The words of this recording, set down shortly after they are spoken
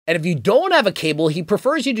And if you don't have a cable, he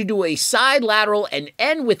prefers you to do a side lateral and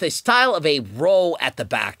end with a style of a row at the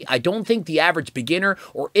back. I don't think the average beginner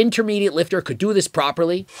or intermediate lifter could do this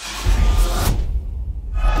properly.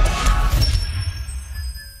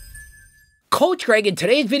 Coach Greg, in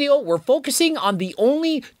today's video, we're focusing on the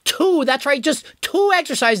only two, that's right, just two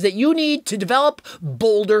exercises that you need to develop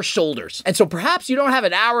Boulder shoulders. And so perhaps you don't have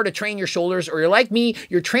an hour to train your shoulders, or you're like me,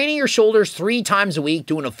 you're training your shoulders 3 times a week,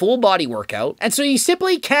 doing a full body workout. And so you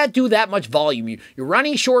simply can't do that much volume. You're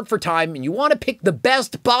running short for time, and you want to pick the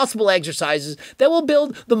best possible exercises that will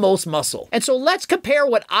build the most muscle. And so let's compare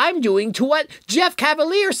what I'm doing to what Jeff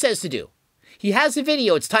Cavaliere says to do. He has a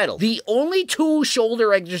video, it's titled, "The Only 2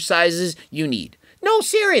 Shoulder Exercises You Need." No,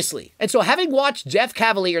 seriously. And so having watched Jeff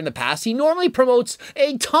Cavaliere in the past, he normally promotes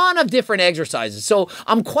a ton of different exercises. So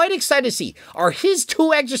I'm quite excited to see, are his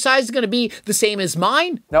 2 exercises going to be the same as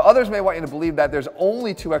mine? Now others may want you to believe that there's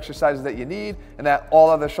only 2 exercises that you need and that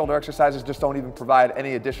all other shoulder exercises just don't even provide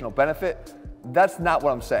any additional benefit. That's not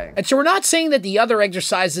what I'm saying. And so we're not saying that the other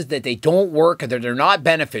exercises that they don't work or that they're not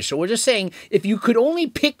beneficial. We're just saying if you could only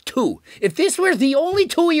pick 2, if this were the only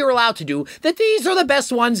 2 you're allowed to do, that these are the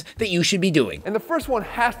best ones that you should be doing. And the first one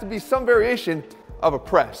has to be some variation of a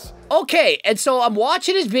press. Okay, and so I'm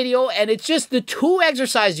watching his video and it's just the 2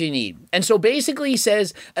 exercises you need. And so basically he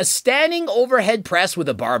says a standing overhead press with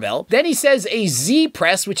a barbell. Then he says a Z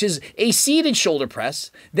press, which is a seated shoulder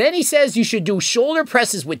press. Then he says you should do shoulder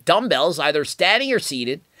presses with dumbbells, either standing or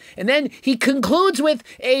seated. And then he concludes with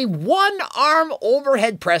a 1-arm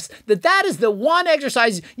overhead press, that is the one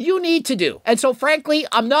exercise you need to do. And so frankly,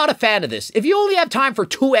 I'm not a fan of this. If you only have time for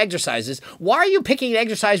 2 exercises, why are you picking an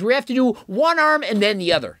exercise where you have to do 1 arm and then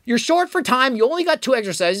the other? You're short for time, you only got 2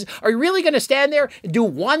 exercises. Are you really going to stand there and do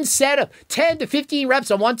 1 set of 10 to 15 reps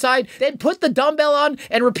on one side, then put the dumbbell on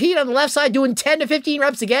and repeat on the left side doing 10 to 15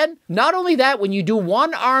 reps again? Not only that, when you do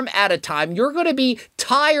 1 arm at a time, you're going to be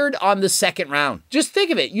tired on the second round. Just think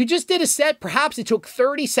of it. You just did a set, perhaps it took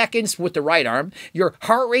 30 seconds with the right arm, your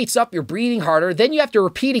heart rate's up, you're breathing harder, then you have to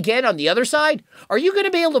repeat again on the other side. Are you going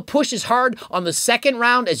to be able to push as hard on the second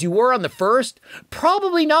round as you were on the first?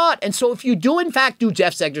 Probably not. And so if you do in fact do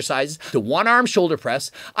Jeff's exercises, the 1-arm shoulder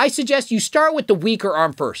press, I suggest you start with the weaker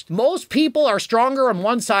arm first. Most people are stronger on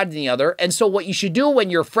one side than the other, and so what you should do when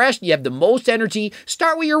you're fresh, you have the most energy,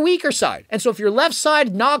 start with your weaker side. And so if your left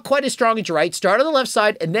side not quite as strong as your right, start on the left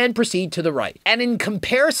side and then proceed to the right. And in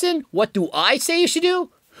comparison, what do I say you should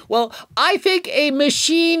do? Well, I think a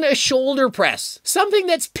machine shoulder press, something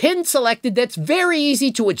that's pin selected, that's very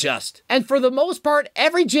easy to adjust. And for the most part,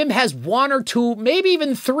 every gym has 1 or 2, maybe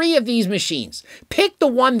even 3 of these machines. Pick the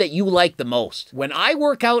one that you like the most. When I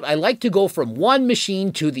work out, I like to go from one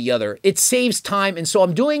machine to the other. It saves time, and so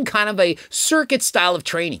I'm doing kind of a circuit style of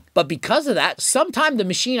training. But because of that, sometimes the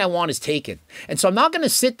machine I want is taken. And so I'm not going to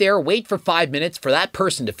sit there, wait for 5 minutes for that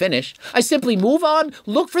person to finish. I simply move on,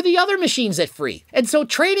 look for the other machines that's free. And so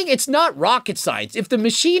training, it's not rocket science. If the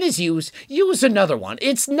machine is used, use another one.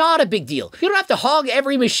 It's not a big deal. You don't have to hog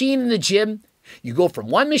every machine in the gym. You go from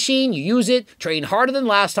one machine, you use it, train harder than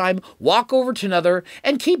last time, walk over to another,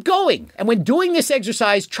 and keep going. And when doing this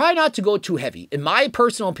exercise, try not to go too heavy. In my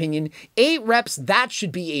personal opinion, 8 reps, that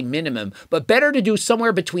should be a minimum, but better to do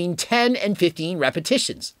somewhere between 10 and 15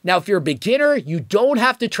 repetitions. Now, if you're a beginner, you don't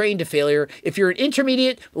have to train to failure. If you're an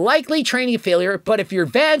intermediate, likely training to failure, but if you're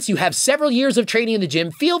advanced, you have several years of training in the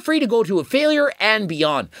gym, feel free to go to a failure and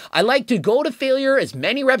beyond. I like to go to failure as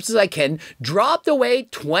many reps as I can, drop the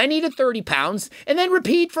weight 20 to 30 pounds, and then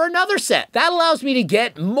repeat for another set. That allows me to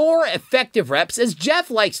get more effective reps, as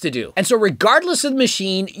Jeff likes to do. And so regardless of the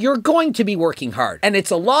machine, you're going to be working hard. And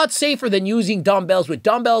it's a lot safer than using dumbbells. With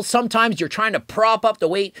dumbbells, sometimes you're trying to prop up the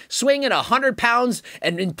weight, swinging 100 pounds,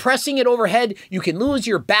 and in pressing it overhead, you can lose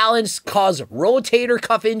your balance, cause rotator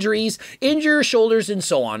cuff injuries, injure your shoulders, and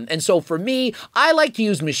so on. And so for me, I like to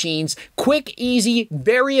use machines. Quick, easy,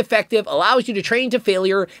 very effective, allows you to train to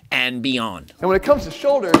failure and beyond. And when it comes to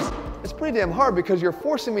shoulders, it's pretty damn hard because you're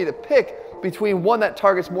forcing me to pick between one that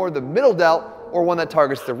targets more the middle delt or one that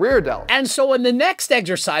targets the rear delt. And so in the next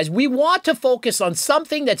exercise, we want to focus on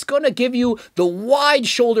something that's going to give you the wide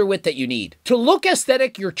shoulder width that you need. To look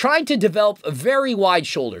aesthetic, you're trying to develop very wide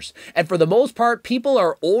shoulders. And for the most part, people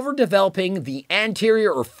are overdeveloping the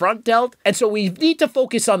anterior or front delt. And so we need to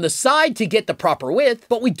focus on the side to get the proper width,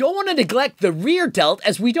 but we don't want to neglect the rear delt,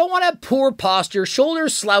 as we don't want to have poor posture,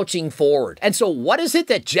 shoulders slouching forward. And so what is it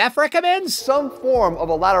that Jeff recommends? Some form of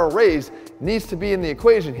a lateral raise needs to be in the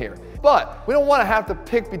equation here. But we don't want to have to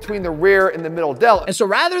pick between the rear and the middle delt. And so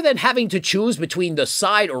rather than having to choose between the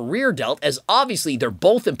side or rear delt, as obviously they're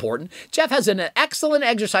both important, Jeff has an excellent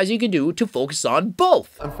exercise you can do to focus on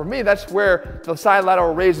both. And for me, that's where the side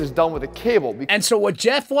lateral raise is done with a cable. And so what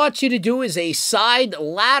Jeff wants you to do is a side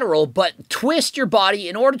lateral, but twist your body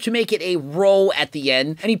in order to make it a row at the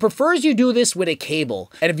end. And he prefers you do this with a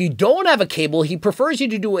cable. And if you don't have a cable, he prefers you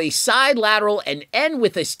to do a side lateral and end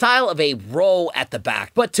with a style of a row at the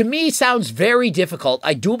back. But to me, sounds very difficult.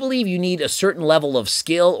 I do believe you need a certain level of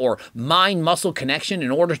skill or mind-muscle connection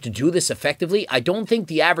in order to do this effectively. I don't think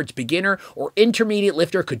the average beginner or intermediate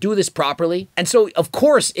lifter could do this properly. And so, of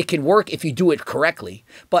course, it can work if you do it correctly.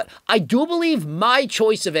 But I do believe my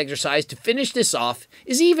choice of exercise to finish this off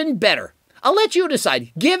is even better. I'll let you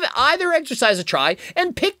decide. Give either exercise a try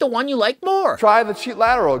and pick the one you like more. Try the cheat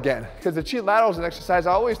lateral again, because the cheat lateral is an exercise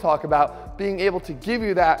I always talk about being able to give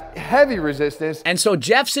you that heavy resistance. And so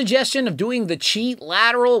Jeff's suggestion of doing the cheat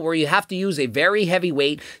lateral, where you have to use a very heavy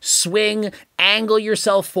weight, swing, angle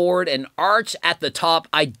yourself forward, and arch at the top,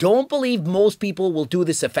 I don't believe most people will do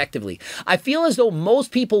this effectively. I feel as though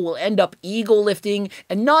most people will end up ego lifting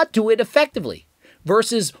and not do it effectively.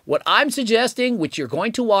 Versus what I'm suggesting, which you're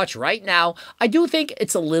going to watch right now, I do think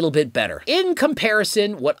it's a little bit better. In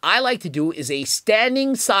comparison, what I like to do is a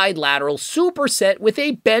standing side lateral superset with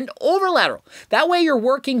a bent over lateral. That way you're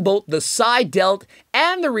working both the side delt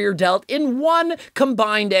and the rear delt in one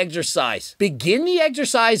combined exercise. Begin the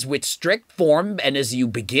exercise with strict form, and as you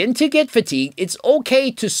begin to get fatigued, it's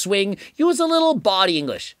okay to swing. Use a little body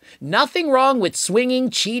English. Nothing wrong with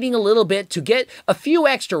swinging, cheating a little bit to get a few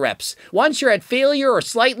extra reps. Once you're at failure or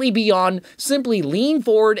slightly beyond, simply lean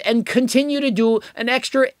forward and continue to do an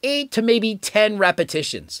extra 8 to maybe 10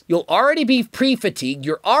 repetitions. You'll already be pre-fatigued,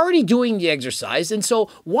 you're already doing the exercise, and so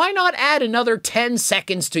why not add another 10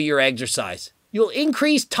 seconds to your exercise? You'll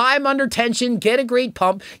increase time under tension, get a great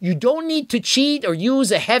pump. You don't need to cheat or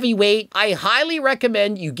use a heavy weight. I highly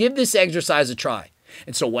recommend you give this exercise a try.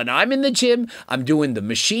 And so when I'm in the gym, I'm doing the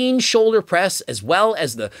machine shoulder press as well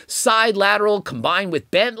as the side lateral combined with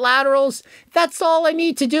bent laterals. That's all I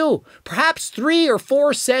need to do. Perhaps 3 or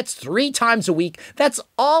 4 sets 3 times a week. That's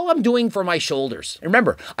all I'm doing for my shoulders. And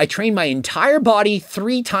remember, I train my entire body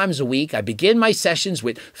 3 times a week. I begin my sessions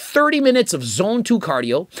with 30 minutes of zone 2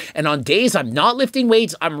 cardio. And on days I'm not lifting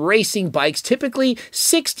weights, I'm racing bikes, typically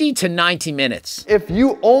 60 to 90 minutes. If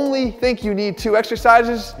you only think you need 2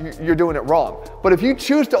 exercises, you're doing it wrong. But if you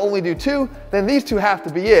choose to only do 2, then these 2 have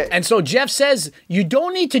to be it. And so Jeff says you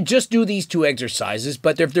don't need to just do these 2 exercises,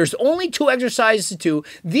 but if there's only 2 exercises to do,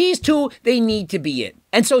 these 2, they need to be it.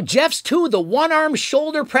 And so Jeff's 2, the one-arm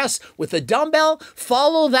shoulder press with a dumbbell,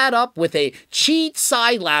 follow that up with a cheat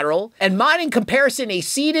side lateral, and mine in comparison, a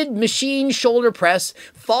seated machine shoulder press,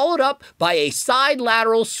 followed up by a side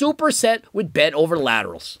lateral superset with bent over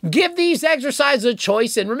laterals. Give these exercises a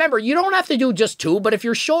choice, and remember, you don't have to do just 2, but if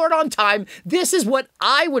you're short on time, this is what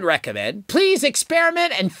I would recommend. Please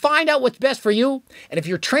experiment and find out what's best for you. And if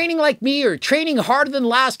you're training like me or training harder than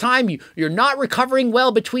last time, you're not recovering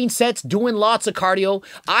well between sets, doing lots of cardio,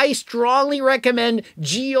 I strongly recommend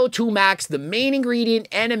GO2 Max, the main ingredient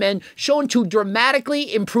NMN, shown to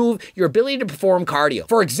dramatically improve your ability to perform cardio.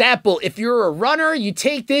 For example, if you're a runner, you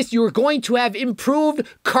take this, you're going to have improved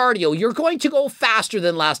cardio. You're going to go faster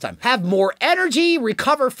than last time, have more energy,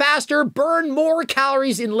 recover faster, burn more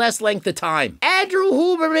calories in less length of time. Andrew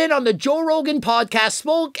Huberman on the Joe Rogan podcast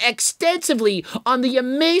spoke extensively on the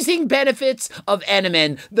amazing benefits of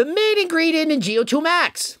NMN, the main ingredient in GO2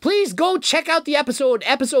 Max. Please go check out the episode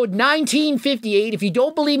 1958. If you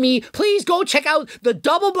don't believe me, please go check out the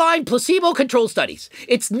double-blind placebo-controlled studies.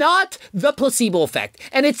 It's not the placebo effect,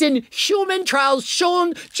 and it's in human trials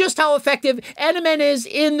shown just how effective NMN is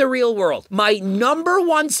in the real world. My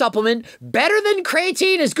 #1 supplement, better than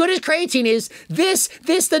creatine, as good as creatine is, this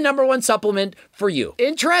the #1 supplement for you.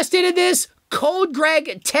 Interested in this? Code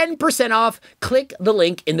Greg, 10% off. Click the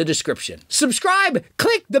link in the description. Subscribe,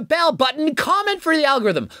 click the bell button, comment for the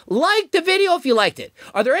algorithm. Like the video if you liked it.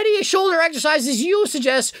 Are there any shoulder exercises you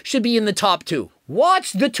suggest should be in the top 2?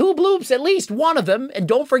 Watch the 2 bloops, at least one of them. And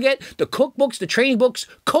don't forget the cookbooks, the training books,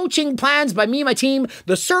 coaching plans by me and my team,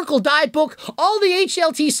 the Circle Diet book, all the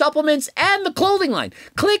HLT supplements, and the clothing line.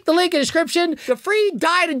 Click the link in the description. The free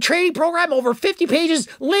diet and training program, over 50 pages,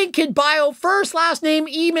 link in bio, first, last name,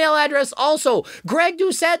 email address. Also, Greg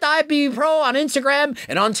Doucette, IFBB Pro on Instagram.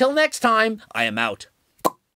 And until next time, I am out.